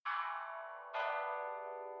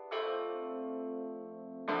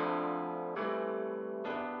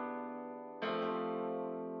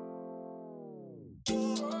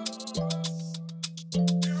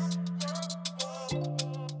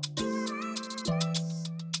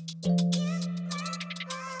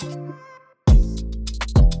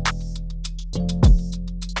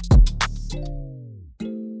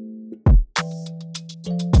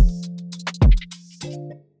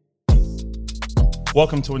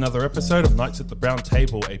Welcome to another episode of Nights at the Brown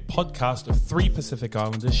Table, a podcast of three Pacific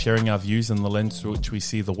Islanders sharing our views and the lens through which we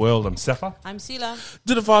see the world. I'm Sefa. I'm Sila.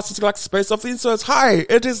 To the vast galactic space of the inserts. Hi,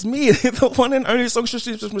 it is me, the one and only social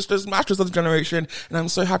Mr. Masters of the generation, and I'm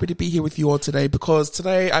so happy to be here with you all today because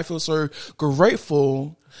today I feel so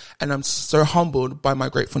grateful and I'm so humbled by my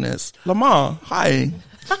gratefulness. Lamar, hi.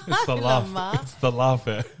 It's the laugh. Lamar. It's the laugh.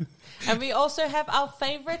 And we also have our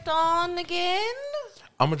favorite on again.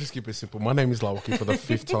 I'm going to just keep it simple. My name is Lawaki for the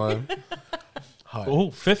fifth time. Hi.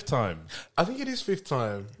 Oh, fifth time. I think it is fifth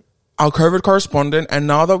time. Our COVID correspondent, and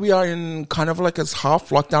now that we are in kind of like a half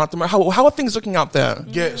lockdown at the moment, how are things looking out there?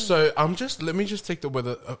 Yeah, so let me just take the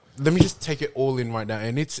weather, let me just take it all in right now.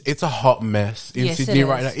 And it's a hot mess in Yes, Sydney it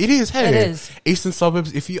right is. now. It is, hey. It is. Eastern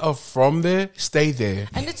suburbs, if you are from there, stay there.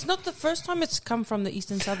 And it's not the first time it's come from the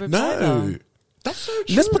eastern suburbs No. either. That's so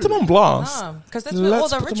true. Let's put them on blast. Because that's where all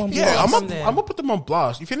Let's the put rich them on people blast. Yeah, are I'm from there. going to put them on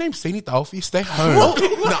blast. If your name's Saini Dalfi, stay home.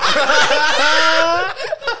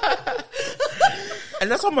 And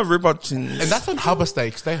that's on my ribot chins. And that's on Harbour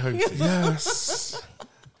Steak. Stay home. Yes.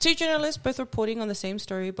 Two journalists both reporting on the same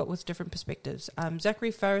story but with different perspectives. Zachary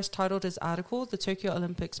Farris titled his article, "The Tokyo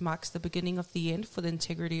Olympics Marks the Beginning of the End for the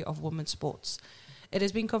Integrity of Women's Sports." It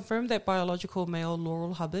has been confirmed that biological male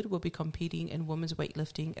Laurel Hubbard will be competing in women's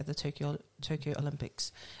weightlifting at the Tokyo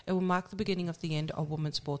Olympics. It will mark the beginning of the end of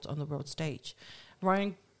women's sports on the world stage.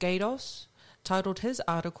 Ryan Gaydos titled his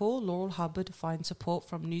article, "Laurel Hubbard finds support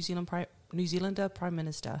from New Zealander Prime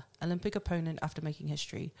Minister, Olympic opponent after making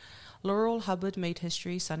history." Laurel Hubbard made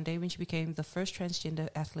history Sunday when she became the first transgender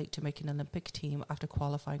athlete to make an Olympic team after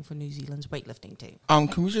qualifying for New Zealand's weightlifting team.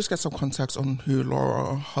 Can we just get some context on who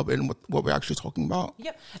Laura Hubbard and what we're actually talking about?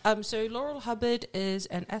 Yep. So Laurel Hubbard is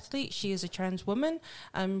an athlete. She is a trans woman.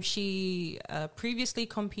 She previously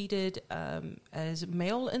competed as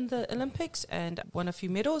male in the Olympics and won a few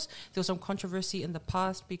medals. There was some controversy in the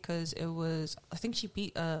past because I think she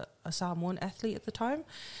beat a Samoan athlete at the time.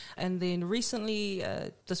 And then recently,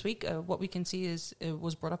 this week, what we can see is it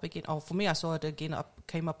was brought up again. Oh, for me, I saw it again,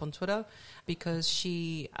 came up on Twitter because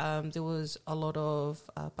there was a lot of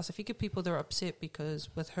Pacifica people that were upset because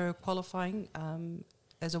with her qualifying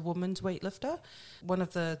as a woman's weightlifter, one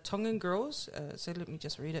of the Tongan girls, so let me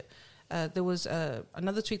just read it. There was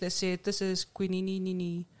another tweet that said, "This is Quinini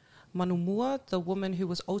Nini Manumua, the woman who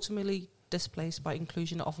was ultimately displaced by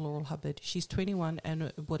inclusion of Laurel Hubbard. She's 21 and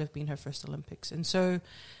it would have been her first Olympics." And so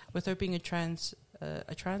with her being a trans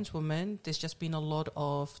woman, there's just been a lot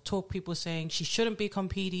of talk, people saying she shouldn't be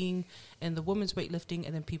competing in the women's weightlifting,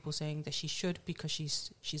 and then people saying that she should because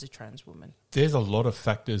she's a trans woman. There's a lot of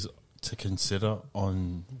factors to consider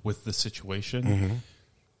with the situation. Mm-hmm.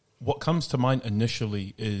 What comes to mind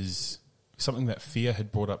initially is something that Fia had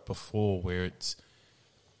brought up before, where it's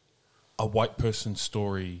a white person's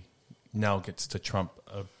story now gets to trump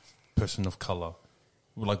a person of color.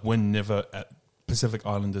 Like, we're never at Pacific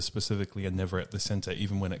Islanders specifically are never at the center,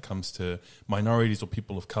 even when it comes to minorities or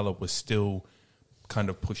people of color, we're still kind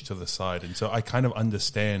of pushed to the side. And so I kind of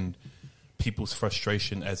understand people's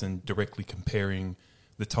frustration as in directly comparing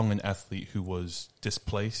the Tongan athlete who was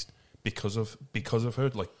displaced because of her.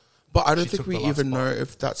 Like, But I don't she think took we the last even spot. know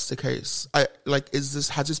if that's the case.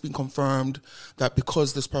 Has this been confirmed that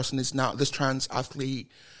because this person is now, this trans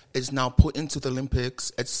athlete is now put into the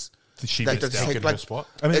Olympics, it's She like, missed out. Taking her spot.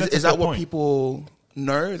 I mean, that's is a that fair what point. people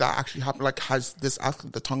know that actually happened? Like, has this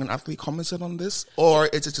athlete, the Tongan athlete, commented on this, or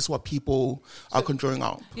is it just what people are conjuring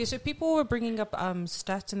out? Yeah, so people were bringing up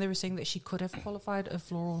stats and they were saying that she could have qualified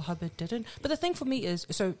if Laurel Hubbard didn't. But the thing for me is,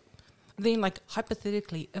 so then, like,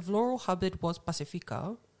 hypothetically, if Laurel Hubbard was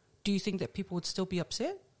Pacifica, do you think that people would still be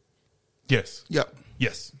upset? Yes. Yeah.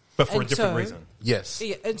 Yes. But for a And different so- reason. Yes.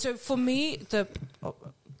 Yeah, and so for me,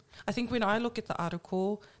 I think when I look at the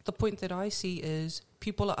article, the point that I see is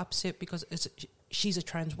people are upset because she's a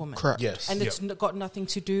trans woman. Correct. Yes. And it's got nothing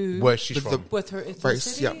to do Where she's With from. with her ethnicity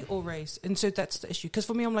Race, yeah. or race. And so that's the issue. Because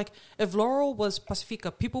for me, I'm like, if Laurel was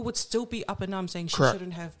Pacifica, people would still be up and down saying she Correct.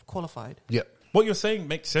 shouldn't have qualified. Yeah. What you're saying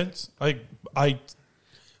makes sense.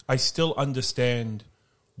 I still understand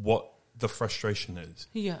what the frustration is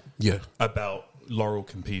Yeah. Yeah. about Laurel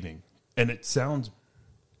competing, and it sounds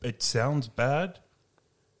bad.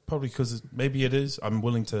 Probably because maybe it is. I'm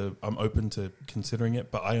open to considering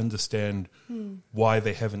it, but I understand why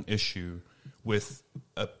they have an issue with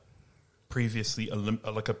a previous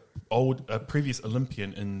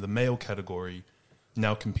Olympian in the male category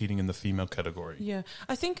now competing in the female category. Yeah,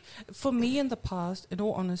 I think for me in the past, in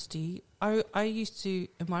all honesty, I used to,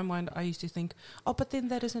 in my mind, I used to think, oh, but then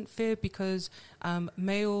that isn't fair because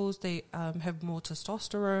males, they have more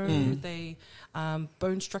testosterone, they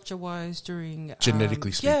bone structure wise during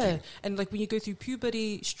Genetically speaking. yeah, and like when you go through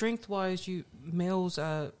puberty, strength wise, males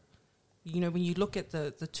are, you know, when you look at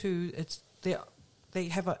the two, it's they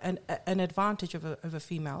have an advantage over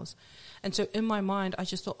females. And so in my mind, I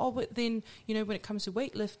just thought, oh, but then, you know, when it comes to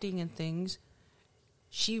weightlifting and things,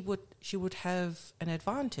 she would have an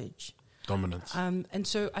advantage. Dominance. And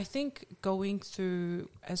so I think going through,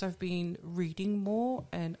 as I've been reading more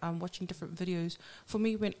and watching different videos, for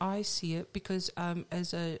me, when I see it, because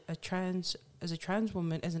as a trans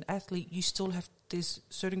woman, as an athlete, you still have, there's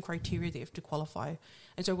certain criteria that you have to qualify.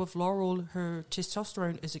 And so with Laurel, her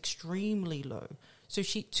testosterone is extremely low. So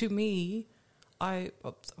she, to me,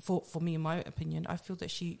 for me, in my opinion, I feel that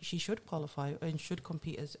she should qualify and should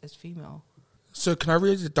compete as female. So can I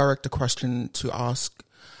really direct a question to ask,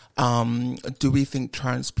 do we think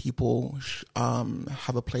trans people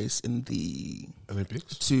have a place in the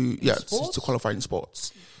Olympics? to qualify in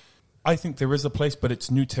sports? I think there is a place, but it's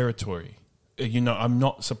new territory. You know, I'm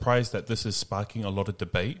not surprised that this is sparking a lot of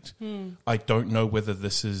debate. I don't know whether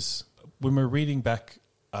this is... When we're reading back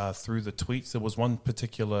through the tweets, there was one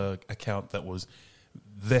particular account that was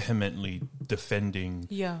vehemently defending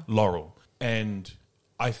Laurel. And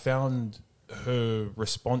I found her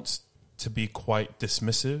response to be quite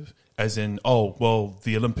dismissive, as in, oh, well,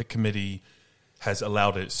 the Olympic Committee has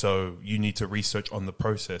allowed it, so you need to research on the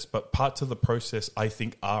process. But parts of the process, I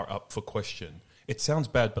think, are up for question. It sounds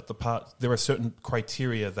bad, but there are certain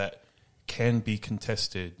criteria that can be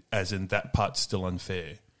contested, as in that part's still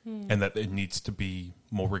unfair, and that it needs to be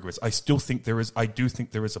more rigorous. I do think there is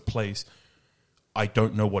a place. I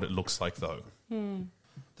don't know what it looks like, though.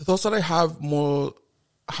 The thoughts that I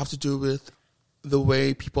have to do with the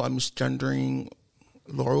way people are misgendering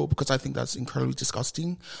Laurel, because I think that's incredibly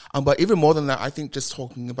disgusting. But even more than that, I think just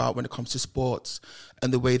talking about when it comes to sports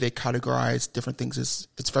and the way they categorize different things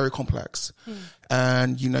it's very complex.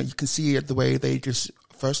 And, you know, you can see it the way they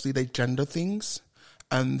firstly, they gender things,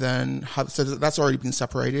 and then so that's already been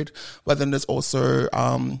separated. But then there's also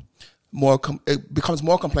it becomes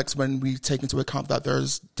more complex when we take into account that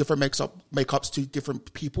there's different makeups to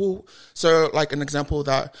different people. So, like an example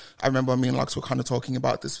that I remember me and Lux were kind of talking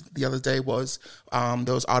about this the other day was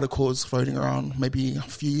there was articles floating around maybe a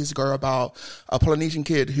few years ago about a Polynesian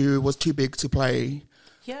kid who was too big to play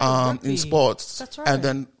in sports. That's right. And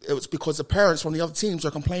then it was because the parents from the other teams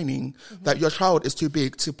were complaining that your child is too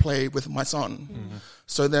big to play with my son.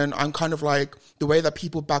 So then I'm kind of like, the way that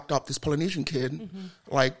people backed up this Polynesian kid,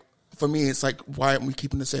 like, for me, it's like, why aren't we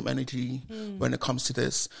keeping the same energy when it comes to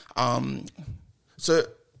this? So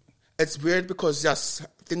it's weird because, yes,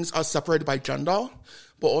 things are separated by gender,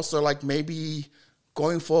 but also, like, maybe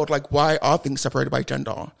going forward, like, why are things separated by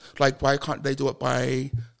gender? Like, why can't they do it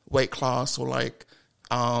by weight class or, like,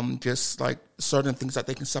 just, like, certain things that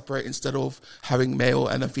they can separate instead of having male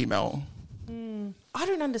and then female? I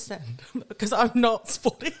don't understand because I'm not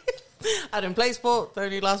sporty. I didn't play sport. The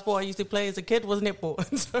only last sport I used to play as a kid was netball.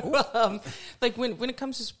 So, like when it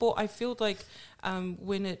comes to sport, I feel like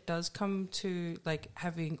when it does come to like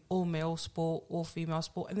having all male sport or female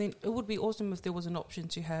sport, and then it would be awesome if there was an option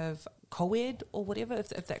to have co-ed or whatever. If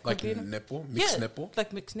that could like be netball, mixed netball,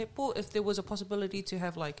 like mixed netball. If there was a possibility to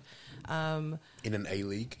have like in an A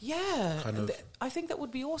league, kind of. I think that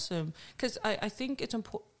would be awesome because I think it's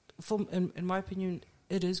important. In my opinion,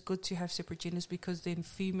 it is good to have separate genders because then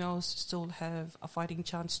females still have a fighting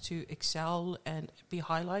chance to excel and be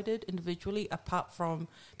highlighted individually, apart from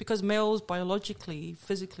because males biologically,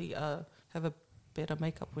 physically have a better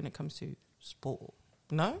makeup when it comes to sport.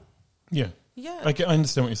 No? Yeah. I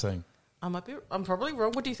understand what you're saying. I'm probably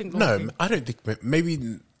wrong. What do you think? No, I don't think maybe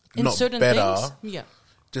in not certain better. Things, yeah.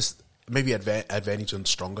 Just maybe advantage on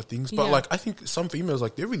stronger things. But like I think some females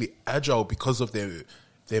like they're really agile because of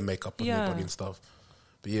their makeup and their body and stuff.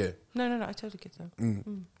 But yeah. No, I totally get that.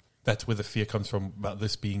 That's where the fear comes from about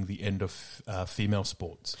this being the end of female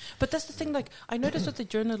sports. But that's the thing, like, I noticed with the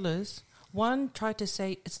journalists, one tried to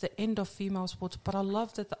say it's the end of female sports, but I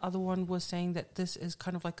love that the other one was saying that this is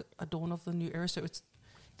kind of like a dawn of the new era. So it's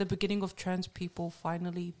the beginning of trans people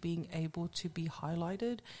finally being able to be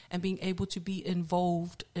highlighted and being able to be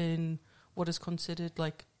involved in what is considered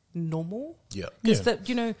like normal. Yeah. Because that,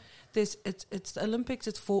 you know, it's the Olympics.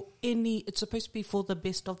 It's supposed to be for the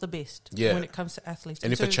best of the best. Yeah. When it comes to athletes,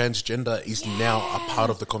 and if a transgender is now a part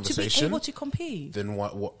of the conversation, to be able to compete, then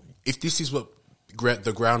what? If this is what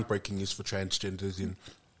the groundbreaking is for transgenders in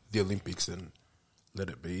the Olympics, then let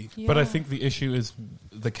it be. But I Yeah. think the issue is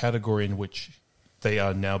the category in which they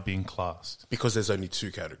are now being classed. Because there's only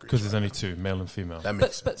two categories. Because there's only two, male and female. That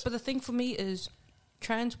makes But sense. the thing for me is,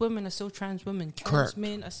 trans women are still trans women. Trans Correct.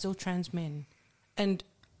 men are still trans men, and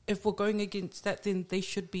if we're going against that, then they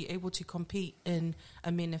should be able to compete in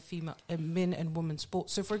a men and women sport.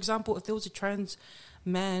 So, for example, if there was a trans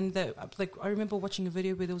man that, like, I remember watching a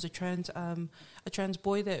video where there was a trans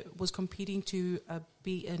boy that was competing to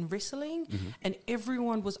be in wrestling, and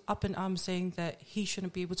everyone was up in arms saying that he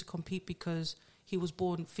shouldn't be able to compete because he was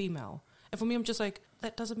born female. And for me, I'm just like,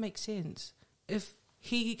 that doesn't make sense. If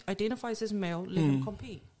he identifies as male, let him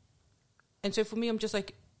compete. And so for me, I'm just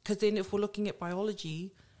like, because then if we're looking at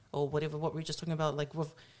biology or whatever, what we were just talking about, like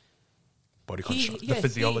with Body construct. The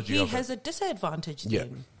physiology he of it. has a disadvantage Yeah.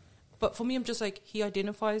 then. But for me, I'm just like, he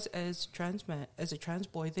identifies as trans man, as a trans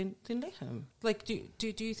boy, then let him. Like, do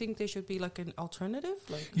you think there should be like an alternative?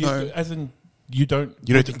 Like, You, No. As in, you don't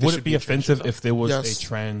You don't think there would should it be be a offensive transgender? if there was Yes. a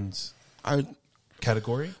trans I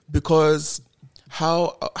category? because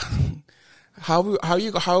how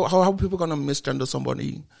people gonna misgender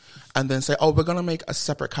somebody and then say, oh, we're gonna make a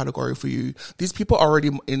separate category for you. These people are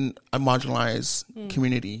already in a marginalized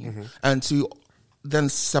community, and to then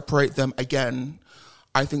separate them again,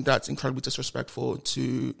 I think that's incredibly disrespectful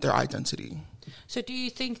to their identity. so do you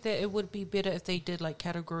think that it would be better if they did like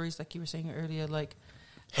categories, like you were saying earlier, like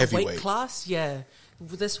a Heavyweight. weight class? Yeah,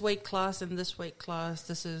 this weight class and this weight class.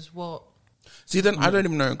 This is what. See, then I don't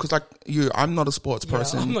even know because, like I'm not a sports Yeah,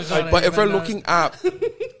 person. oh my God, I but if we're even know. looking at,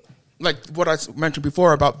 like what I mentioned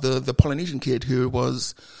before about the Polynesian kid who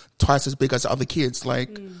was twice as big as the other kids,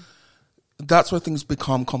 like that's where things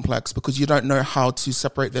become complex because you don't know how to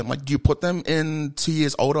separate them. Like, do you put them in 2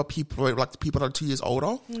 years older people, like the people that are 2 years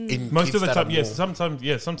older? In Most kids of the that time, are yes.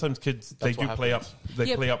 more- Sometimes kids they That's do what play up. happens. They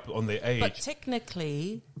Yeah, play up on their But age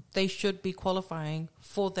technically, they should be qualifying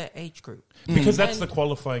for that age group. because that's And- the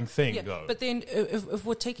qualifying thing, Yeah, though. but then if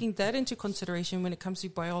we're taking that into consideration when it comes to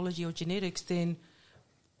biology or genetics, then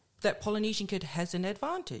that Polynesian kid has an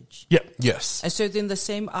advantage. yeah, Yes. And so then the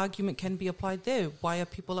same argument can be applied there. Why are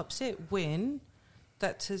people upset when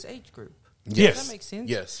that's his age group? Yes. Does that make sense?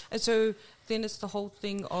 Yes. And so then it's the whole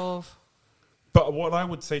thing of, But what I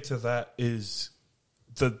would say to that is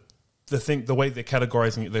the way they're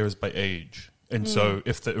categorizing it there is by age, and so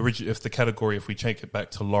if the category, if we take it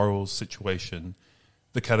back to Laurel's situation,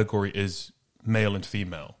 the category is male and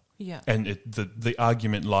female, yeah. and the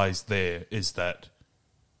argument lies there is that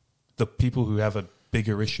the people who have a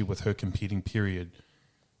bigger issue with her competing, period,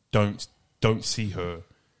 don't see her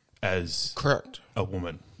as Correct. a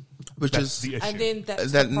woman. Which That's is the issue. And then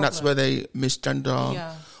that's then the that's problem. where they misgender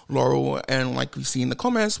Yeah. Laurel, and like we see in the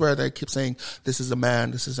comments where they keep saying this is a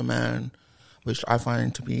man, which I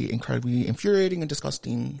find to be incredibly infuriating and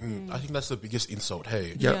disgusting. I think that's the biggest insult.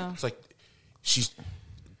 Hey, Yeah. it's like she's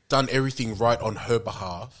done everything right on her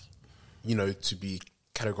behalf, to be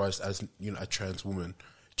categorized as a trans woman,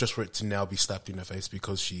 just for it to now be slapped in her face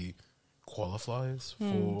because she qualifies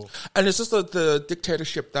for. And it's just the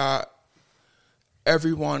dictatorship that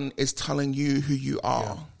everyone is telling you who you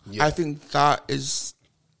are. Yeah. I think that is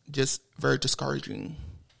just very discouraging.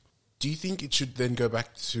 Do you think it should then go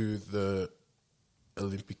back to the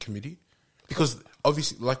Olympic Committee? Because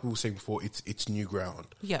obviously, like we were saying before, it's new ground.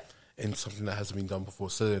 Yeah. And something that hasn't been done before.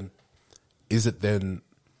 So then, is it then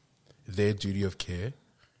their duty of care?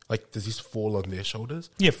 Like, does this fall on their shoulders?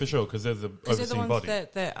 Yeah, for sure, because they're the Because they're the overseeing ones body.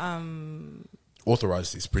 that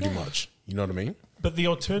Authorize this pretty Yeah. much. You know what I mean? But the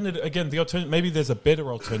alternative, again, maybe there's a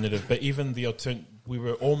better alternative, but even we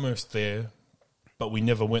were almost there, but we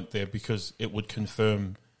never went there because it would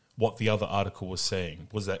confirm what the other article was saying,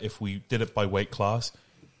 was that if we did it by weight class,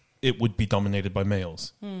 it would be dominated by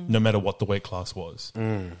males, no matter what the weight class was.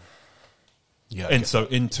 Yeah. And so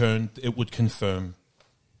in turn, it would confirm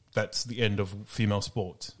that's the end of female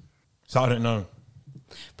sports. So I don't know.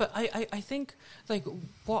 But I think, like,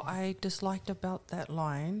 what I disliked about that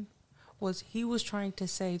line was he was trying to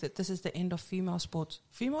say that this is the end of female sports.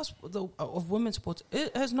 Of women's sports.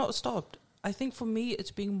 It has not stopped. I think for me,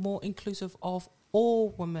 it's being more inclusive of all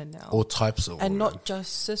women now. all types of and women. not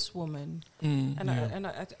just cis women. And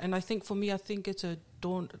I think for me, I think it's a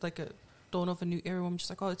dawn of a new era. I'm just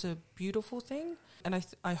like, oh, it's a beautiful thing, and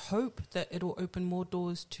I hope that it'll open more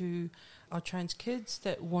doors to our trans kids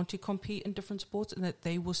that want to compete in different sports, and that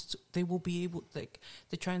they will be able, like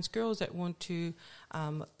the trans girls that want to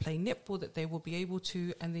play netball, that they will be able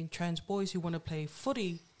to, and then trans boys who want to play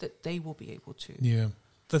footy, that they will be able to. Yeah.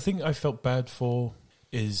 The thing I felt bad for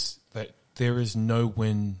is that there is no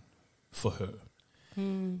win for her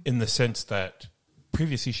in the sense that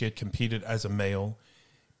previously she had competed as a male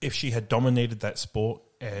if she had dominated that sport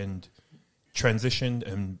and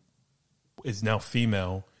transitioned and is now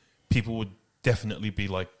female, people would definitely be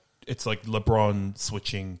like, it's like LeBron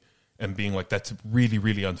switching and being like, that's really,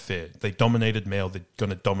 really unfair. They dominated male, they're going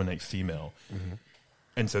to dominate female. Mm-hmm.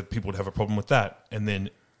 And so people would have a problem with that. And then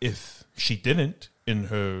if she didn't in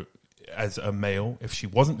her as a male, if she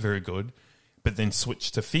wasn't very good, but then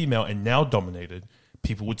switched to female and now dominated,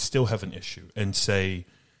 people would still have an issue and say,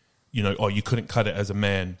 you know, oh, you couldn't cut it as a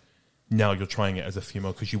man. Now you're trying it as a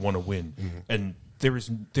female because you want to win. Mm-hmm. And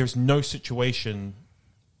there's no situation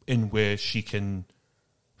in where she can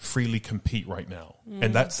freely compete right now.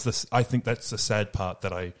 And I think that's the sad part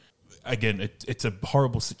that it's a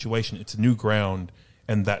horrible situation. It's a new ground,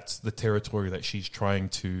 and that's the territory that she's trying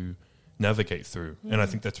to navigate through. And I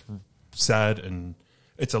think that's sad, and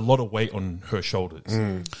it's a lot of weight on her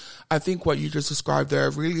shoulders. I think what you just described there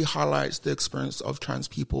really highlights the experience of trans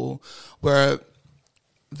people, where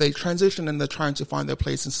they transition and they're trying to find their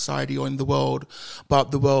place in society or in the world,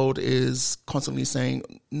 but the world is constantly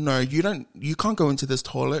saying, no, you can't go into this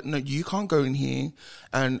toilet. No, you can't go in here.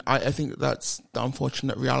 And I think that's the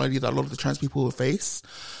unfortunate reality that a lot of the trans people will face.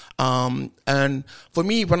 And for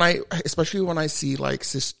me, especially when I see like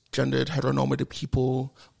cisgendered heteronormative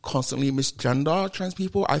people constantly misgender trans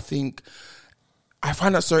people, I find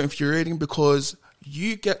that so infuriating, because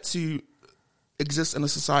you get to exist in a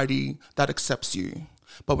society that accepts you.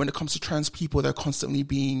 But when it comes to trans people, they're constantly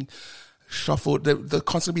being shuffled. They're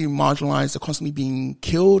constantly being marginalized. They're constantly being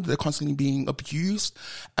killed. They're constantly being abused.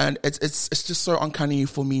 And it's just so uncanny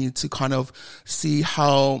for me to kind of see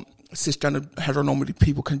how cisgender heteronormative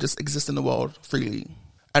people can just exist in the world freely.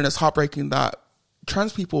 And it's heartbreaking that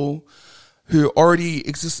trans people who already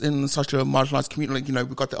exist in such a marginalized community, like, you know,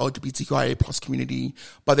 we've got the LGBTQIA plus community,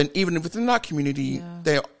 but then even within that community,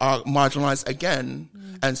 they are marginalized again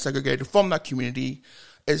and segregated from that community.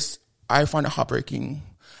 I find it heartbreaking.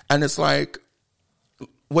 And it's like,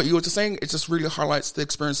 what you were just saying, it just really highlights the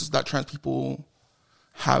experiences that trans people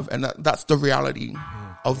have, and that's the reality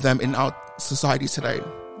of them in our society today.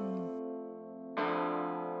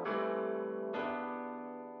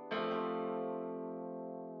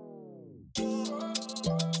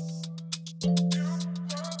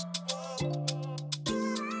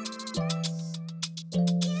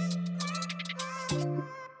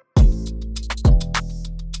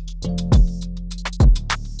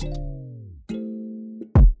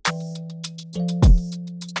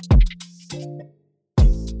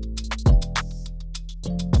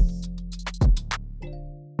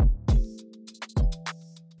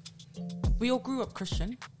 We all grew up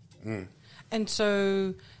Christian. And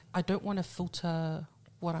so I don't want to filter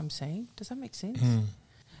what I'm saying. Does that make sense?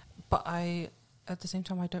 But at the same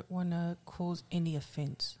time, I don't want to cause any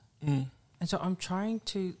offense. And so I'm trying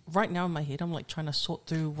to, right now in my head, I'm like trying to sort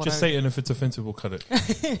through what Just say it, and if it's offensive, we'll cut it.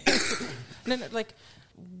 No, like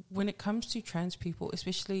when it comes to trans people,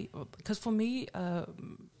 especially, because for me,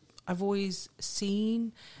 I've always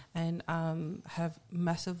seen and have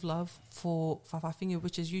massive love for Whawhawhinya,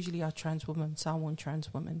 which is usually our trans women, Samoan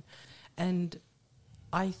trans women. And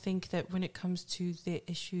I think that when it comes to their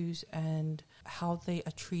issues and how they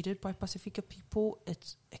are treated by Pasifika people,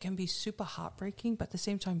 it can be super heartbreaking, but at the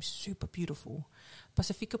same time super beautiful.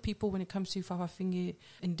 Pasifika people, when it comes to Whawhawhinya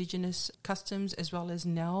indigenous customs, as well as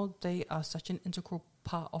now, they are such an integral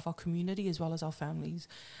part of our community as well as our families.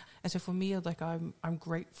 And so for me, like I'm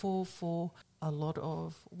grateful for a lot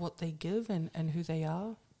of what they give and who they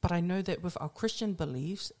are. But I know that with our Christian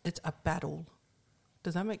beliefs, it's a battle.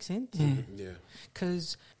 Does that make sense? Yeah.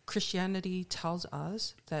 Because Christianity tells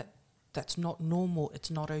us that that's not normal. It's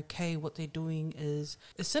not okay. What they're doing is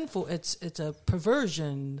sinful. It's a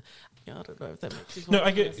perversion. I don't know if that makes sense. No, I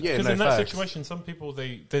get, because in that situation, some people,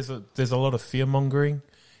 there's a lot of fear mongering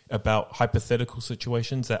about hypothetical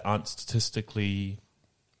situations that aren't statistically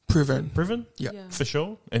proven. Yeah, for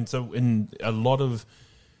sure. And so in a lot of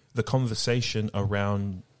the conversation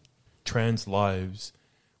around trans lives,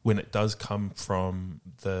 when it does come from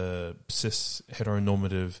the cis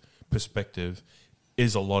heteronormative perspective,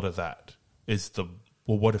 is a lot of that. Is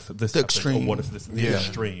what if this happens, extreme. or what if this the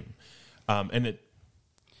extreme?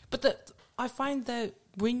 But I find that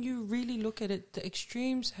when you really look at it, the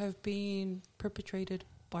extremes have been perpetrated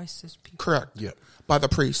by cis people. Correct. Yeah. By the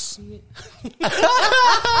priests.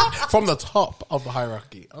 From the top of the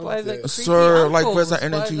hierarchy. By the So, creepy like, where's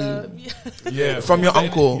uncles, that energy? Yeah, From your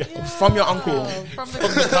uncle. Yeah. From your uncle. From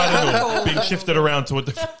the Cardinal being shifted around to a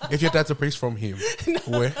different. If your dad's a priest, from him.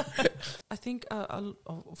 Where? I think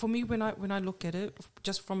for me, when I look at it,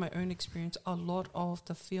 just from my own experience, a lot of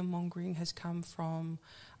the fear mongering has come from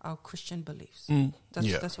our Christian beliefs. Mm.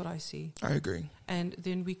 That's what I see. I agree. And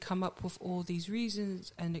then we come up with all these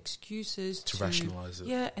reasons and excuses To rationalize it.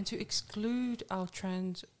 Yeah, and to exclude our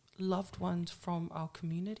trans loved ones from our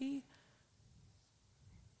community.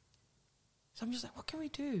 So I'm just like, what can we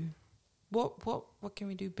do? What can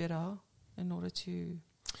we do better in order to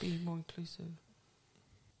be more inclusive?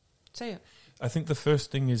 Say it. I think the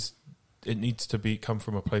first thing is it needs to come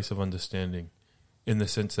from a place of understanding, in the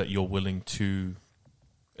sense that you're willing to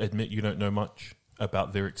admit you don't know much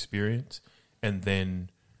about their experience, and then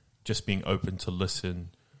just being open to listen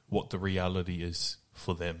what the reality is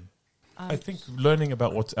for them. I think learning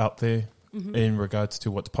about what's out there in regards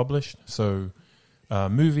to what's published, so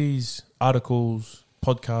movies, articles,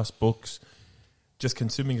 podcasts, books, just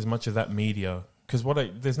consuming as much of that media. Because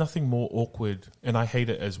there's nothing more awkward, and I hate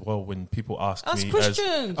it as well when people ask Us me.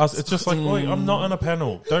 Christians. It's just like, wait, I'm not on a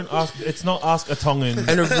panel. Don't ask. It's not ask a Tongan.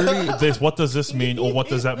 And it really, What does this mean, or what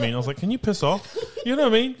does that mean? I was like, can you piss off? You know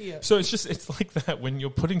what I mean? Yeah. So it's like that when you're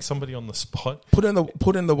putting somebody on the spot. put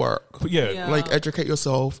in the work. But yeah, Yeah. Like, educate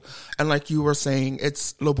yourself. And like you were saying,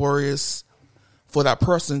 it's laborious for that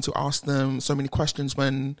person to ask them so many questions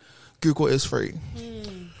when Google is free.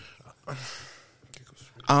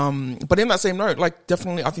 But in that same note, like,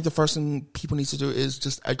 definitely, I think the first thing people need to do is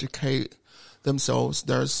just educate themselves.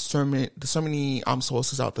 There's so many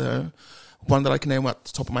sources out there. One that I can name at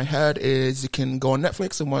the top of my head is you can go on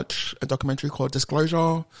Netflix and watch a documentary called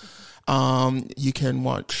Disclosure. You can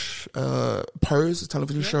watch Pose, a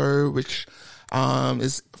television show, which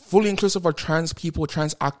is fully inclusive of trans people,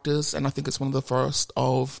 trans actors, and I think it's one of the first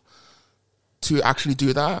to actually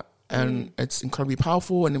do that. And it's incredibly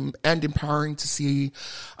powerful and empowering to see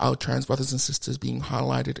our trans brothers and sisters being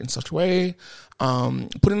highlighted in such a way.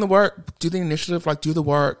 Put in the work, do the initiative, like, do the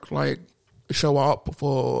work, like, show up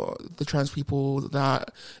for the trans people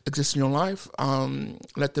that exist in your life.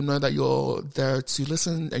 Let them know that you're there to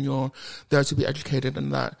listen and you're there to be educated,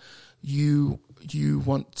 and that you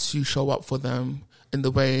want to show up for them in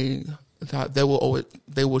the way that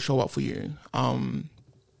they will show up for you.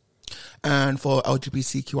 And for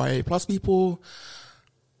LGBTQIA plus people,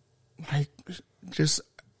 like, just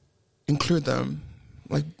include them,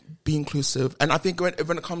 like, be inclusive. And I think when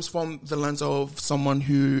it comes from the lens of someone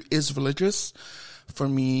who is religious, for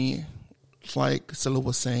me, like Scylla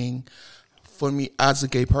was saying, for me as a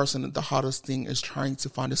gay person, the hardest thing is trying to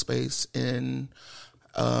find a space in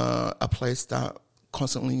a place that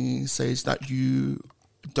constantly says that you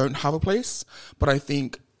don't have a place. But I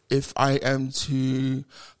think if I am to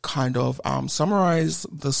kind of summarize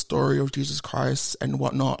the story of Jesus Christ and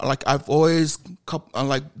whatnot, like, I've always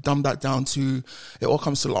dumbed that down to, it all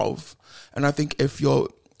comes to love. And I think if your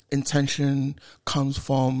intention comes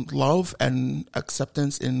from love and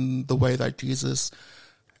acceptance in the way that Jesus,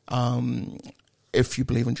 if you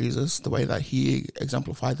believe in Jesus, the way that he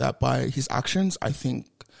exemplified that by his actions, I think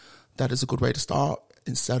that is a good way to start,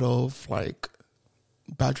 instead of, like,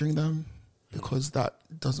 badgering them, because that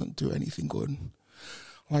doesn't do anything good.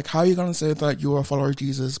 Like, how are you going to say that you're a follower of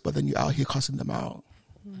Jesus, but then you're out here cussing them out?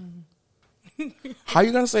 How are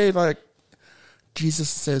you going to say, like, Jesus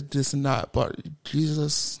said this and that, but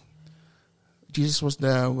Jesus was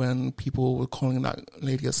there when people were calling that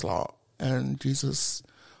lady a slut, and Jesus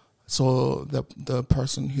saw the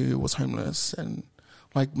person who was homeless, and,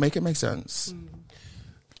 like, make it make sense.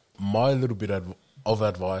 My little bit of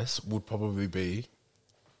advice would probably be,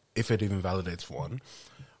 if it even validates for one,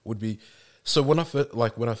 would be, so when I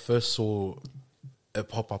first saw it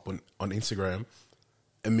pop up on Instagram,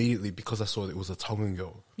 immediately, because I saw that it was a Tongan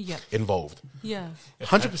girl involved. Yeah.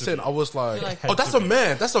 100%, I was like, You're like, oh, that's a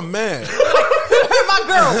man. That's a man. My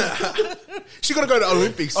girl. She's going to go to the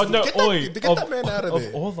Olympics. Oh, no, get that man out of there.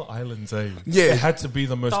 Of all the islands, Yeah. it had to be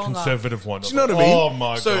the most Tonga. conservative one. Do you know what I mean? Oh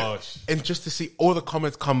my gosh. And just to see all the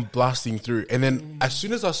comments come blasting through. And then as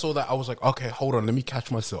soon as I saw that, I was like, okay, hold on, let me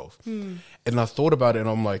catch myself. And I thought about it, and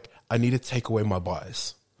I'm like, I need to take away my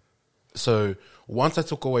bias. So once I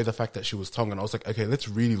took away the fact that she was Tongan, I was like, okay, let's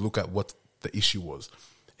really look at what the issue was.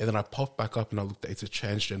 And then I popped back up and I looked at, it's a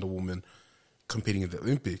transgender woman competing in the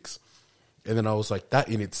Olympics. And then I was like, that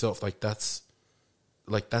in itself, that's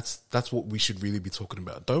what we should really be talking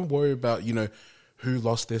about. Don't worry about, who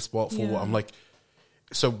lost their spot for what. I'm like,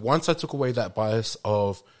 so once I took away that bias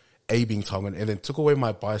of being Tongan, and then took away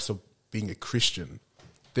my bias of being a Christian,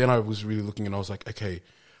 then I was really looking, and I was like, okay,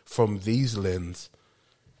 from these lens,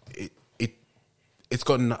 it's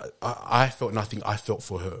got. I felt nothing. I felt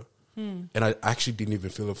for her, and I actually didn't even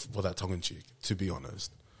feel it for that Tongan chick, to be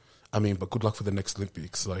honest. I mean, but good luck for the next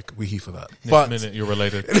Olympics. Like, we're here for that. Next minute, you're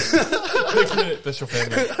related. Next minute, that's your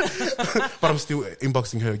family. But I'm still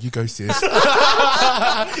inboxing her. You go, sis.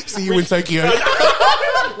 See you in Tokyo.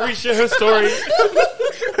 We share her story.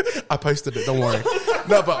 I posted it. Don't worry.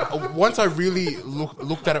 No, but once I really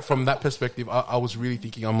looked at it from that perspective, I was really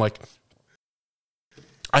thinking. I'm like,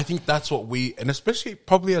 I think that's what we, and especially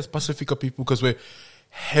probably as Pacifica people, because we're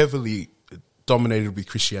heavily dominated with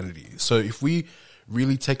Christianity. So if we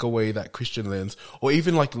really take away that Christian lens, or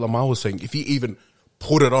even like Lamar was saying, if you even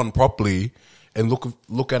put it on properly and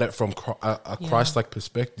look at it from a Christ-like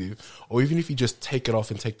perspective, or even if you just take it off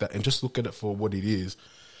and take that and just look at it for what it is,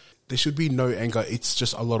 there should be no anger. It's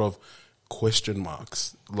just a lot of question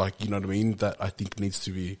marks, like, you know what I mean, that I think needs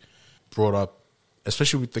to be brought up,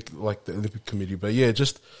 especially with the Olympic Committee. But yeah,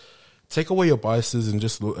 just take away your biases and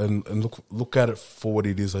just look at it for what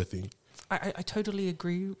it is, I think. I totally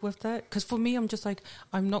agree with that, because for me, I'm just like,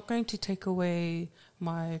 I'm not going to take away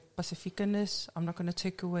my Pacificaness. I'm not going to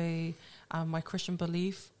take away my Christian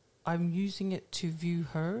belief. I'm using it to view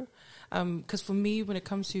her. Because for me, when it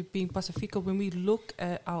comes to being Pacifica, when we look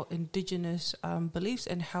at our indigenous beliefs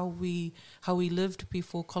and how we lived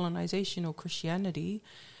before colonization or Christianity,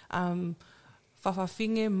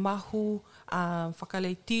 whawhawhinge, mahu,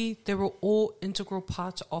 whakaleiti, they were all integral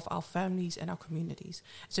parts of our families and our communities.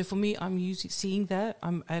 So for me, I'm seeing that,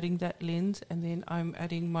 I'm adding that lens, and then I'm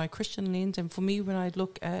adding my Christian lens. And for me, when I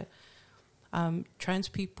look at trans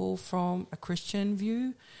people from a Christian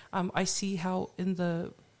view, I see how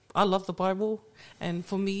I love the Bible, and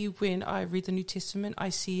for me, when I read the New Testament, I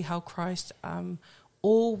see how Christ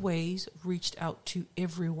always reached out to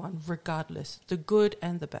everyone, regardless, the good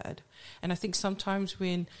and the bad. And I think sometimes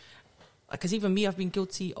because even me, I've been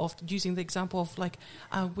guilty of using the example of like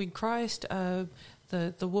when Christ,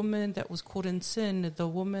 the woman that was caught in sin, the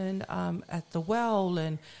woman at the well,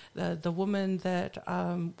 and the woman that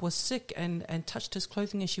was sick and touched his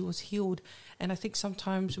clothing and she was healed. And I think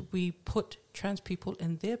sometimes we put trans people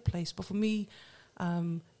in their place, but for me,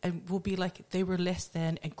 and we'll be like they were less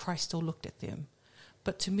than, and Christ still looked at them.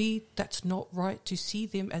 But to me, that's not right to see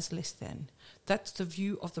them as less than. That's the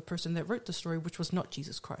view of the person that wrote the story, which was not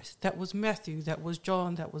Jesus Christ. That was Matthew, that was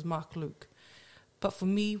John, that was Mark, Luke. But for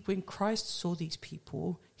me, when Christ saw these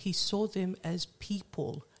people, he saw them as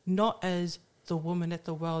people, not as the woman at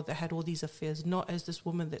the well that had all these affairs, not as this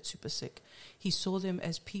woman that's super sick. He saw them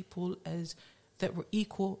as people that were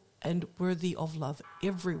equal and worthy of love,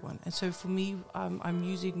 everyone. And so for me, I'm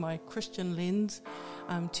using my Christian lens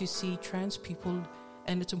to see trans people,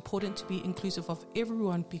 and it's important to be inclusive of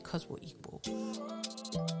everyone because we're equal.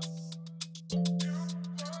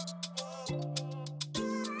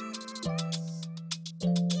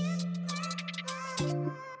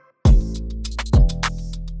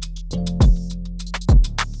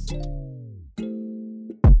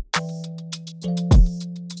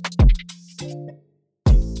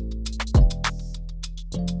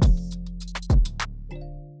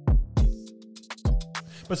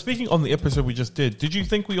 But speaking on the episode we just did you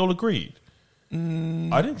think we all agreed?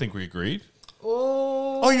 I didn't think we agreed.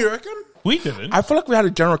 Oh, you reckon? We didn't. I feel like we had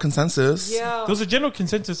a general consensus. Yeah. There was a general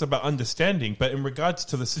consensus about understanding, but in regards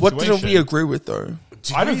to the situation... What didn't we agree with, though?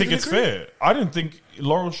 I don't think it's fair. I don't think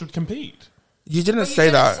Laurel should compete. You didn't But you say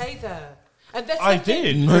didn't that. say that. And that's I the thing.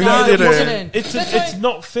 did. No, you didn't. It's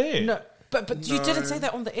not fair. No, but you didn't say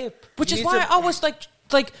that on the app, which is You why need to- I was like,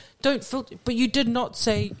 don't feel. But you did not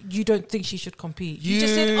say you don't think she should compete. You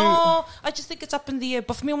just said, I just think it's up in the air.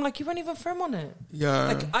 But for me, I'm like, you weren't even firm on it. Yeah.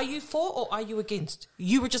 Like, are you for or are you against?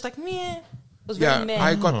 You were just like, meh. It was Yeah, very meh.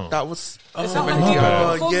 I got that was. It felt Oh, like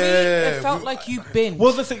yeah. for me, it felt like you bent.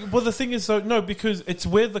 Well, the thing is, though, no, because it's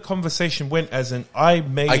where the conversation went. As in, I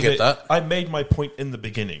get that. I made my point in the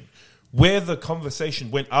beginning. Where the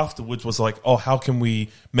conversation went afterwards was like, oh, how can we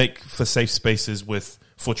make for safe spaces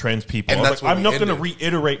for trans people? And I was that's like, where I'm we not going to ended.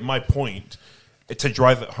 reiterate my point to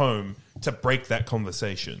drive it home to break that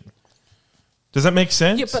conversation. Does that make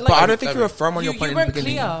sense? Yeah, but But like, I don't think you were firm on you your point in the weren't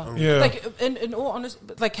beginning. clear. Yeah. Like, in all honesty,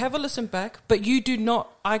 like, have a listen back. But you do not.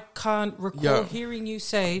 I can't recall Yeah. hearing you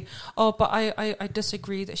say, "Oh, but I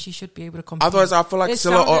disagree that she should be able to compete." Otherwise, I feel like It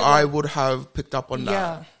Scylla or sounded I like- would have picked up on that.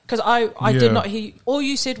 Yeah, because I Yeah. did not hear. You. All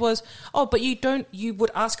you said was, "Oh, but you don't." You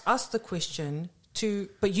would ask us the question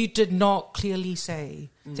but you did not clearly say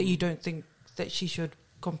that you don't think that she should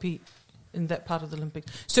compete in that part of the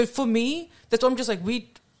Olympics. So for me, that's why I'm just like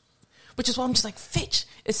which is why I'm just like, Fitch.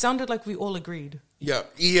 It sounded like we all agreed. Yeah.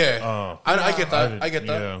 Yeah. I get that. I get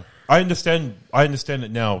that. Yeah. I understand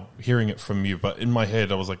it now, hearing it from you, but in my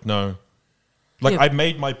head, I was like, no. Like, Yeah. I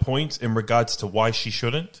made my point in regards to why she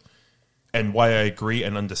shouldn't and why I agree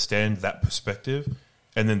and understand that perspective.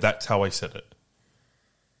 and then that's how I said it.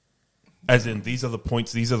 As in, these are the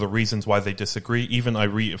points, these are the reasons why they disagree. Even I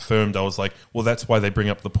reaffirmed, I was like, well, that's why they bring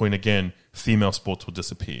up the point again, female sports will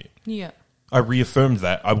disappear. Yeah. I reaffirmed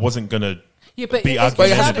that. I wasn't going to But be it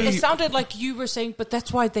argumentative. sounded like you were saying, but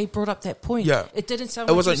that's why they brought up that point. Yeah. It didn't sound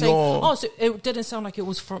It like wasn't you were saying, your- so it didn't sound like it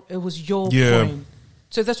was your Yeah. point.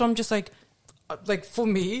 So that's why I'm just like for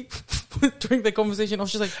me, during the conversation, I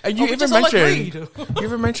was just like, And you we even just all mentioned, agreed. you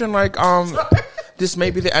even mentioned like, this may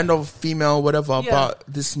be the end of female whatever, Yeah. but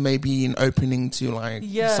this may be an opening to like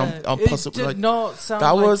Yeah, some it possible did like not sound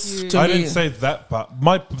that like was you. to I me- didn't say that part.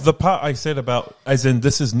 The part I said about, as in,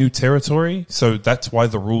 this is new territory, so that's why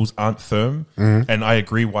the rules aren't firm, and I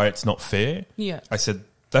agree why it's not fair. Yeah. I said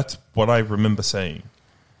that's what I remember saying.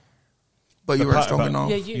 but you the weren't part strong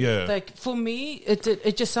about- enough. Yeah. Like for me,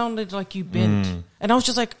 it just sounded like you bent, and I was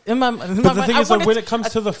just like, in my But the thing is, though, when it comes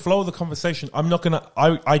to the flow of the conversation, I'm not gonna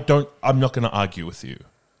argue with you.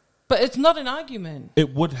 but it's not an argument.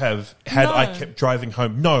 It would have had I No. kept driving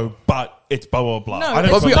home. No, but it's blah blah blah. No, I don't,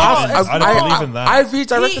 it's But we believe, not. in, asked, I don't believe in that. I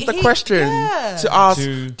redirected the question yeah. to ask: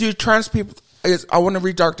 To- do trans people? I want to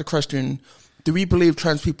redirect the question. Do we believe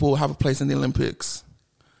trans people have a place in the Olympics?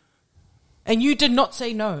 And you did not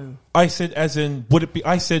say no. I said, as in, would it be?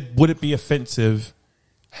 I said, would it be offensive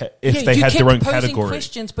if Yeah, they you had kept their own posing category?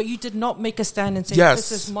 questions, but you did not make a stand and say, Yes.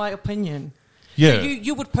 this is my opinion. Yeah. So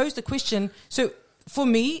you would pose the question. So for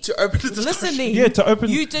me, To open the discussion. listening, Yeah, to open-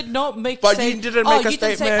 you did not make But say, you didn't make a you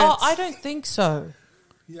didn't say, statement. I don't think so.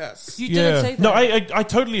 Yes. You didn't say that. No, I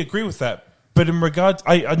totally agree with that. But in regards,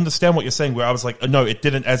 I understand what you're saying. Where I was like, no, it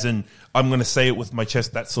didn't. As in, I'm going to say it with my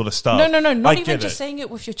chest, that sort of stuff. No, I not even get just it. saying it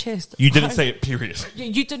with your chest. You didn't say it. Period.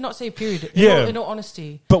 You did not say period. Yeah. In all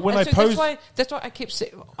honesty. But when And I so posed- that's why I kept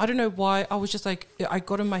saying. I don't know why. I was just like, I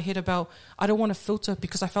got in my head about I don't want to filter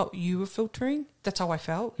because I felt you were filtering. That's how I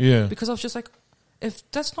felt. Yeah. Because I was just like, if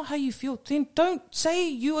that's not how you feel, then don't say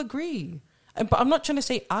you agree. But I'm not trying to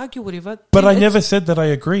say argue whatever. But Then I it's- never said that I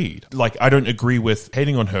agreed. Like, I don't agree with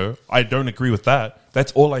hating on her. I don't agree with that.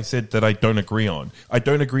 That's all I said that I don't agree on. I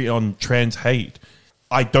don't agree on trans hate.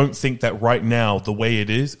 I don't think that right now, the way it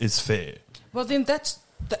is fair. Well, then that's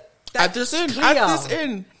Add this in. clear. Add this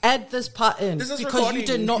in. Add this part in. This is because you recording.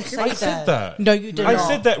 did not say I that. said that. No, you did I not.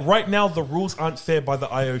 said that right now the rules aren't fair by the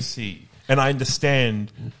IOC. And I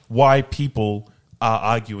understand why people are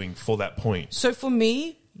arguing for that point. So for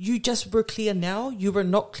me, you just were clear now. You were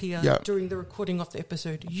not clear Yeah. during the recording of the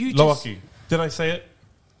episode. You just Loaki, did I say it?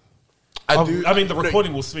 I mean, the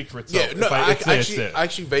recording will speak for itself. Yeah, no, If it's there, it's I there.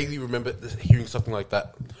 actually vaguely remember hearing something like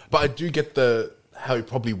that. But I do get how it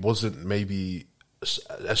probably wasn't maybe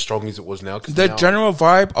as strong as it was now. 'Cause The now, general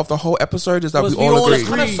vibe of the whole episode is that Was we all we all agree.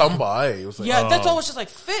 agree. kind of some by. It was like, Yeah, that's always just like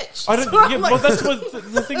fish. I don't. Yeah, well, that's what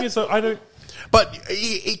the thing is. I don't. But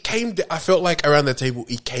it came. I felt like around the table,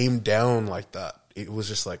 it came down like that. It was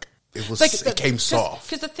just like it was. It came soft.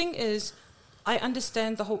 Because the thing is, I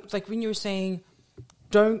understand the whole when you were saying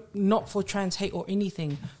not for trans hate or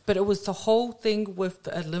anything, but it was the whole thing with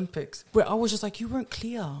the Olympics where I was just like, you weren't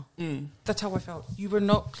clear. That's how I felt. You were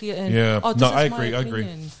not clear. In, Yeah. oh, this No, is I my agree, I agree.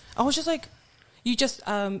 opinion. I was just like, you just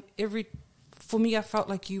for me, I felt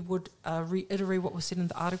like you would reiterate what was said in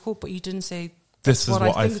the article, but you didn't say This is what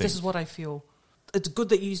I think. This is what I feel. It's good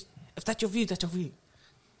that you. If that's your view, that's your view.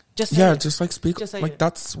 Just say Yeah, it. just like speak. Just say Like it.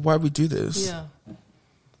 that's why we do this. Yeah.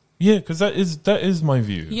 Yeah, because that is my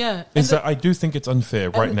view. Yeah. is And that I do think it's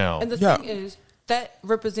unfair right And- now. And the Yeah. thing is, that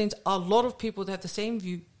represents a lot of people that have the same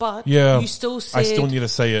view, but Yeah, you still said, I still need to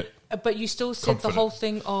say it. but you still said confident. the whole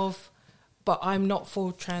thing of, but I'm not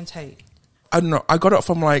for trans hate. I don't know. I got it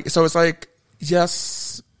from like, so it's like,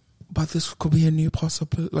 yes, but this could be a new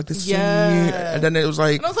possibility. Like this is a new, Yeah. and then it was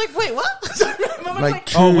like, And I was like, wait, what? I'm Like,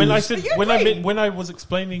 Oh, when I choose. said You're when I right. meant when I was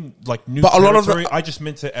explaining like new But a lot of the- territory, I just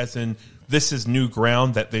meant it as in this is new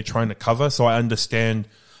ground that they're trying to cover. So I understand.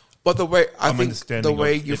 but the way I I'm think understanding the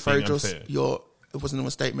way of you it being phrased unfair. it wasn't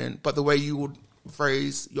a statement, but the way you would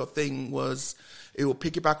phrase your thing was, it will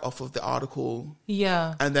piggyback off of the article,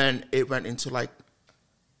 Yeah. and then it went into like,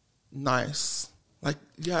 nice, like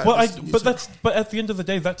yeah. Well, this- but at the end of the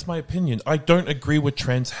day, that's my opinion. I don't agree with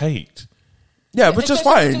trans hate. yeah, which is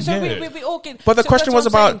fine. So Yeah. we all get. But the so question was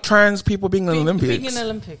that's what I'm about trans people being in the saying. Olympics. Being in the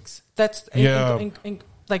Olympics. That's Yeah.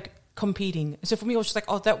 like competing. So for me, I was just like,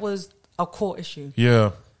 oh, that was a core issue.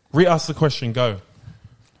 Yeah. Re-ask the question. Go.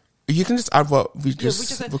 You can just add what we Yeah, just we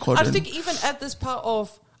just recorded. I think even at this part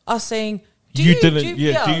of us saying, do You you didn't-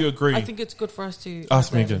 yeah, do you agree? I think it's good for us to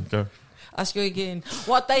Ask me again. Go. Ask you again.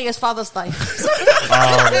 What day is Father's Day?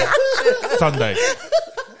 Sunday.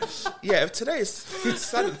 yeah, if today is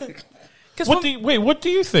Saturday. Because What do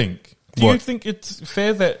you think? Do you What? think it's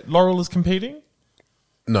fair that Laurel is competing?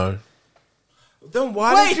 No. Then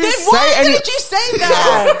why Wait, did you then say why any? did you say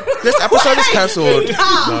that? This episode is cancelled. No,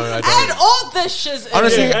 I don't. And all this shiz. in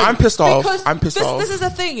Honestly, it. I'm pissed off. Because I'm pissed off. This is the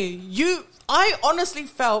thing. I honestly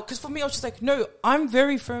felt, because for me, I was just like, no, I'm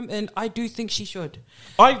very firm, and I do think she should.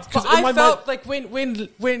 But I felt like when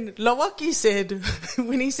Lawaki said,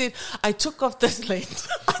 when he said, I took off this late.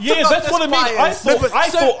 Yeah, that's what I mean. I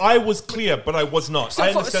thought I was clear, but I was not. I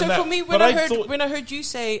understand that. So for me, when I heard you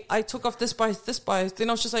say I took off this bias, then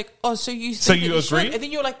I was just like, oh, so you think you that should? agree? And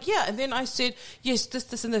then you're like, yeah. And then I said, yes,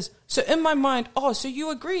 this, and this. So in my mind, oh, so you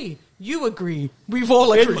agree? You agree? We've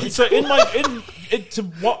all agreed. To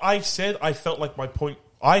what I said, I felt like my point.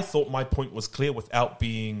 I thought my point was clear without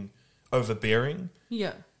being overbearing.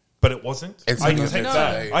 Yeah. But it wasn't. It's I not take no.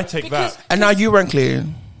 that. I take Because- that. And now you weren't clear.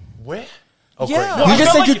 Where? Oh, Yeah. great. You I just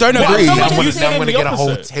felt said like you don't well, I agree. felt Now like I'm you gonna, said now I'm gonna the get a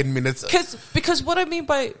whole opposite. 10 minutes. Because what I mean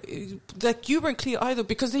by like you weren't clear either,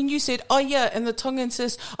 because then you said, oh yeah, and the Tongan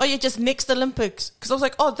says, oh yeah, just next Olympics. Because I was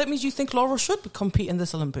like, oh, that means you think Laurel should compete in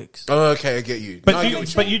this Olympics. Oh, okay, I get you. But,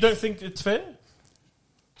 No, you don't think it's fair?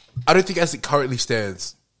 I don't think as it currently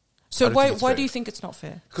stands, So I don't why think it's fair. do you think it's not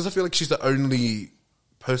fair? because I feel like she's the only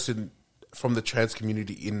person from the trans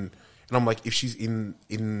community and I'm like, if she's in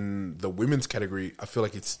the women's category, I feel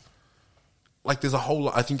like it's like there's a whole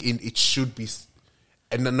lot. I think it should be,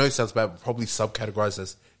 and I know it sounds bad, but probably subcategorized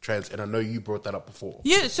as trans. And I know you brought that up before.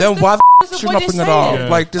 Yeah. So Then why this is should what not they're bring it saying. up? Yeah.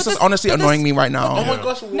 Like, this But is honestly but annoying me right now. Oh my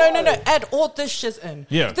gosh! No. why? Add all this shit in.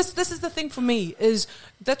 Yeah. This is the thing for me is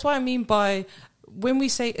that's what I mean by when we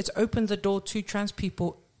say it's opened the door to trans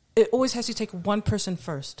people, it always has to take one person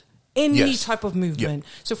first. Any Yes. type of movement.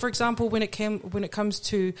 So, for example, when it comes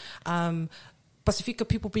to Pacifica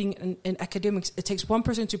people being in academics, it takes one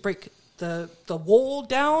person to break the wall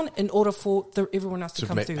down in order for everyone else to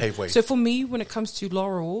come through. pave way. So for me, when it comes to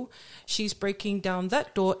Laurel, she's breaking down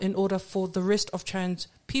that door in order for the rest of trans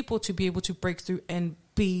people to be able to break through and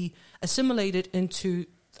be assimilated into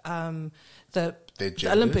the genders?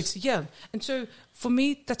 Olympics. Yeah. And so for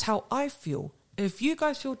me, that's how I feel. If you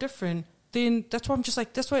guys feel different, then that's why I'm just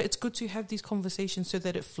like, that's why it's good to have these conversations so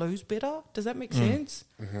that it flows better. Does that make sense?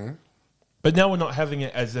 But now we're not having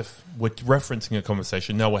it as if we're referencing a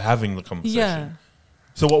conversation. Now we're having the conversation. Yeah.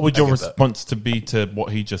 So what would I your get that. response to be to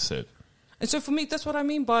what he just said? And so for me, that's what I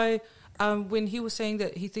mean by when he was saying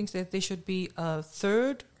that he thinks that there should be a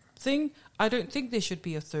third thing. I don't think there should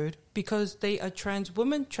be a third because they are trans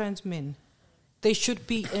women, trans men. They should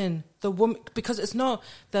be in the woman because it's not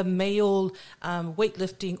the male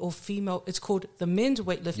weightlifting or female. It's called the men's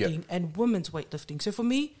weightlifting and women's weightlifting. So for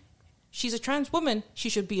me, she's a trans woman. She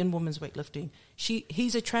should be in women's weightlifting.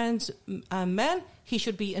 He's a trans man. He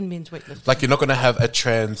should be in men's weightlifting. Like you're not going to have a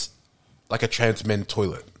trans men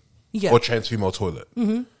toilet, Yeah. or trans female toilet.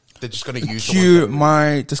 Mm-hmm. They're just going to use the Cue one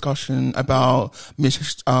my discussion about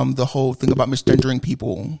the whole thing about misgendering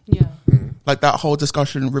people. Yeah. Like that whole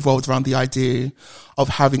discussion revolves around the idea of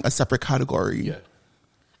having a separate category. Yeah.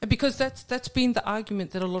 Because that's been the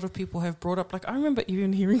argument that a lot of people have brought up. Like I remember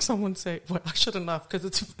even hearing someone say, "Well, I shouldn't laugh because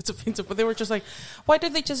it's offensive," but they were just like, "Why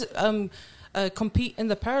did they just compete in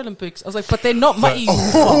the Paralympics?" I was like, "But they're not Ma'i."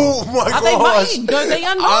 Oh my Are they gosh! Ma'i? No, they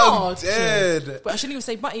are I'm not. dead. But I shouldn't even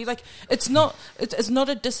say Ma'i. Like it's not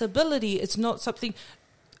a disability. It's not something.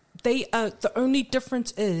 They are the only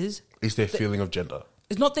difference is Their feeling of gender.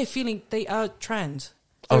 it's not their feeling. They are trans.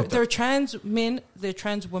 Oh, They're trans men. They're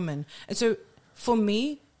trans women. And so, for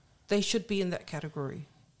me, they should be in that category.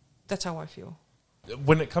 That's how I feel.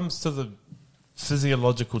 When it comes to the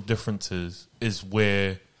physiological differences, is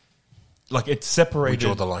where, like, it's separated. We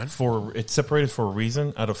draw the line? It's separated for a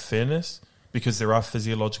reason, out of fairness, because there are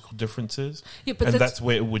physiological differences. Yeah, but and that's- that's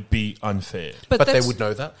where it would be unfair. But they that's- would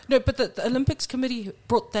know that. No, but the Olympics committee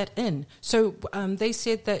brought that in. So they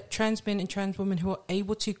said that trans men and trans women who are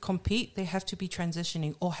able to compete, they have to be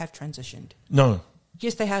transitioning or have transitioned. No,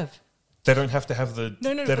 Yes, they have. they don't have to have the.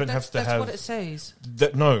 No, They but don't have to that's have. what it says.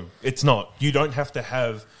 No, it's not. You don't have to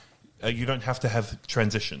have. You don't have to have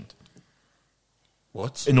transitioned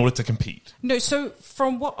What? in order to compete. No, so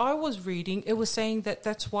from what I was reading, it was saying that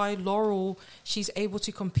that's why Laurel, she's able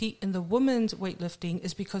to compete in the women's weightlifting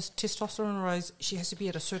is because testosterone rise, she has to be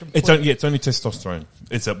at a certain point. It's only testosterone.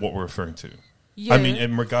 Is that what we're referring to? Yeah. I mean,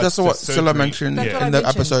 in regards That's to what surgery, Scylla mentioned That's yeah. what I in the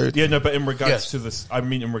mentioned. episode. Yeah, no, but in regards Yes. to this, I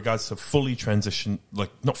mean, in regards to fully transition, like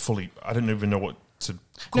not fully. I don't even know what to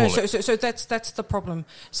call No, it. so that's the problem.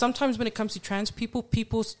 Sometimes when it comes to trans people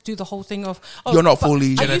do the whole thing of You're not but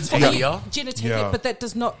fully- are you Genitalia? genitalia, Yeah. but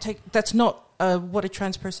that's not what a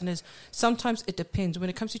trans person is. Sometimes it depends. When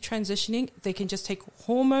it comes to transitioning, they can just take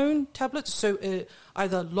hormone tablets, so it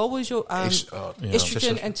either lowers your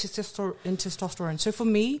estrogen and testosterone. So for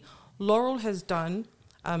me, Laurel has done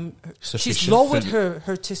So she's she lowered should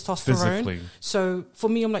her testosterone. Physically. So for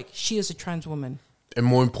me, I'm like, she is a trans woman. And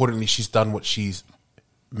more importantly, she's done what she's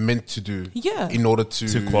meant to do. Yeah. In order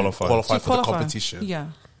to qualify. for the competition. Yeah.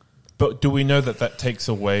 But do we know that takes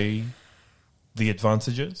away the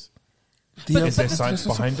advantages? Is there science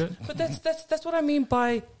behind it? But that's what I mean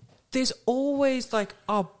by there's always like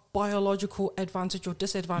a biological advantage or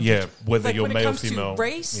disadvantage. Yeah, whether like you're when male, it comes female, to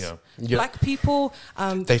race, yeah. black people,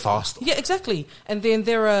 They fast. Yeah, exactly. And then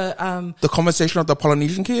there are The conversation of the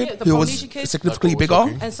Polynesian kid Yeah, the who Polynesian was kid. significantly Like what we're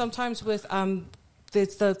bigger. talking. and sometimes with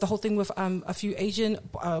there's the whole thing with a few Asian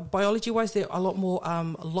biology wise, they're a lot more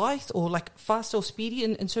lithe or like faster or speedy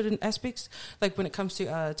in certain aspects, like when it comes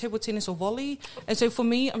to table tennis or volley. And so for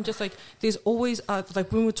me, I'm just like, there's always like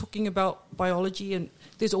when we're talking about biology, and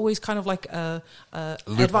there's always kind of like a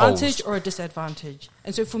advantage or a disadvantage.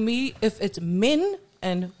 And so for me, if it's men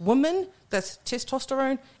and women, that's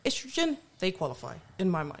testosterone, estrogen, they qualify in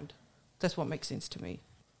my mind. That's what makes sense to me.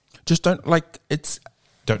 Just don't like it's.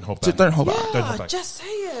 Don't hold Just back. don't hold back. Don't hold Yeah, back. just say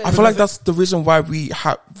it. I feel like that's the reason why we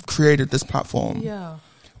have created this platform. Yeah.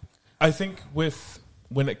 I think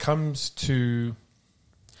when it comes to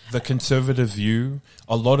the conservative view,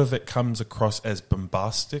 a lot of it comes across as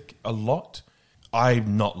bombastic a lot.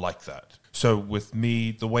 I'm not like that. So with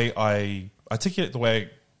me, the way I articulate, the way I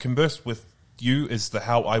converse with you is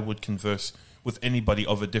how I would converse with anybody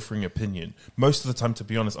of a differing opinion. Most of the time, to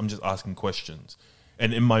be honest, I'm just asking questions.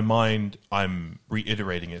 And in my mind, I'm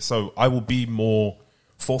reiterating it. So I will be more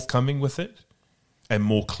forthcoming with it and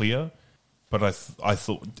more clear. But I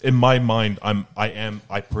thought in my mind,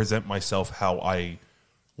 I present myself how I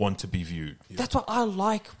want to be viewed. That's what I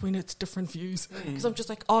like when it's different views, because I'm just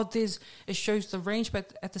like, it shows the range,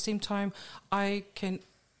 but at the same time, I can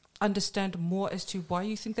understand more as to why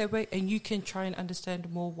you think that way, and you can try and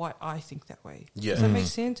understand more why I think that way. Yeah. Does that make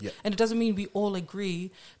sense? Yeah. And it doesn't mean we all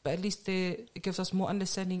agree, but at least it gives us more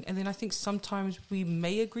understanding. And then I think sometimes we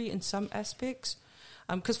may agree in some aspects.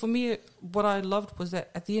 Because for me, what I loved was that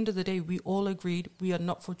at the end of the day, we all agreed we are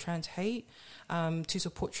not for trans hate, to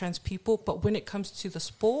support trans people. But when it comes to the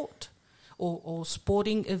sport or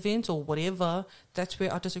sporting events or whatever, that's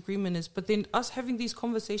where our disagreement is. But then us having these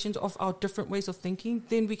conversations of our different ways of thinking,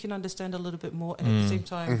 then we can understand a little bit more and at the same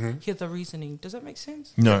time hear the reasoning. Does that make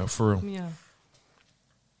sense? No, for real. Yeah.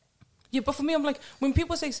 Yeah, but for me, I'm like, when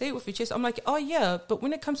people say it with your chest, I'm like, oh yeah, but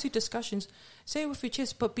when it comes to discussions, say it with your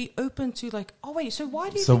chest, but be open to like, oh wait, so why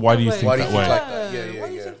do you think why that do you way? think that way? like that? Yeah, Why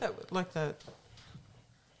do you yeah. think that like that?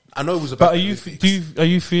 I know it was about. But are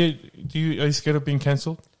you scared of being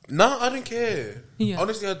cancelled? No, I don't care. Yeah.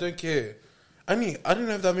 Honestly, I don't care. I didn't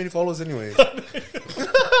have that many followers anyway.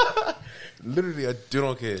 Literally, I do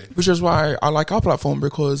not care. Which is why I like our platform,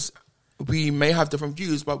 because we may have different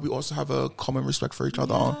views, but we also have a common respect for each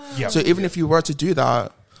other. Yeah. So even if you were to do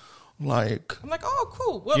that, like, I'm like, oh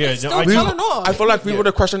cool. Well, Yeah, it's no, still I- going on. I feel like we would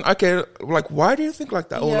have questioned, okay, like, why do you think like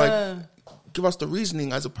that? Or Yeah. like, give us the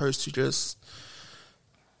reasoning, as opposed to just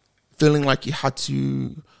feeling like you had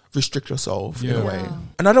to restrict yourself in Yeah. a way.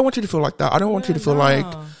 And I don't want you to feel like that. I don't want you to feel like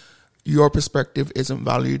no. your perspective isn't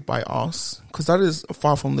valued by us, because that is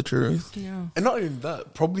far from the truth. Yeah. And not even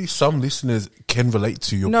that, probably some listeners can relate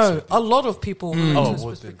to your No, perspective. a lot of people relate Oh, to this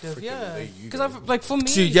well, then perspective. freaking Yeah, there you because go. I've like for me,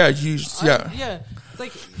 So yeah, you yeah. yeah,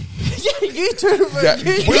 like yeah, you too. Yeah,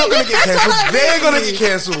 We're not gonna get cancelled. They're gonna get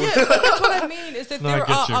cancelled. Yeah, but that's what I mean is that No, I there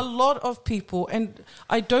get are you. a lot of people, and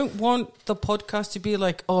I don't want the podcast to be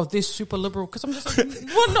like, oh, this super liberal, because I'm just like,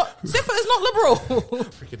 what? Not Zephyr is not liberal.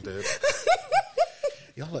 Freaking dead.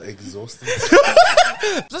 Y'all are exhausted.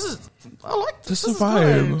 This is, I like this. This is is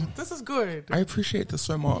vibe. good. This is good. I appreciate this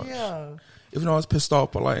so much. Yeah. Even though I was pissed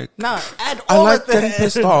off, but like, Nah, add I all like of getting that.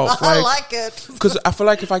 pissed off, I like- like it. because I feel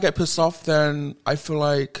like if I get pissed off, then I feel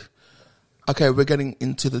like, okay, we're getting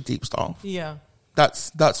into the deep stuff. Yeah.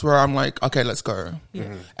 That's where I'm like, okay, let's go.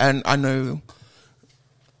 Yeah. And I know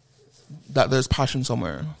that there's passion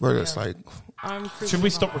somewhere where it's Yeah. like, Should we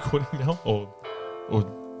stop recording now, or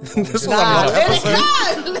this was Nah, another let it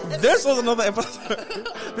episode. go. This was another episode.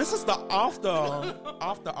 This is the afterthought.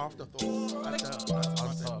 Like,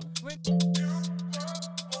 Wait.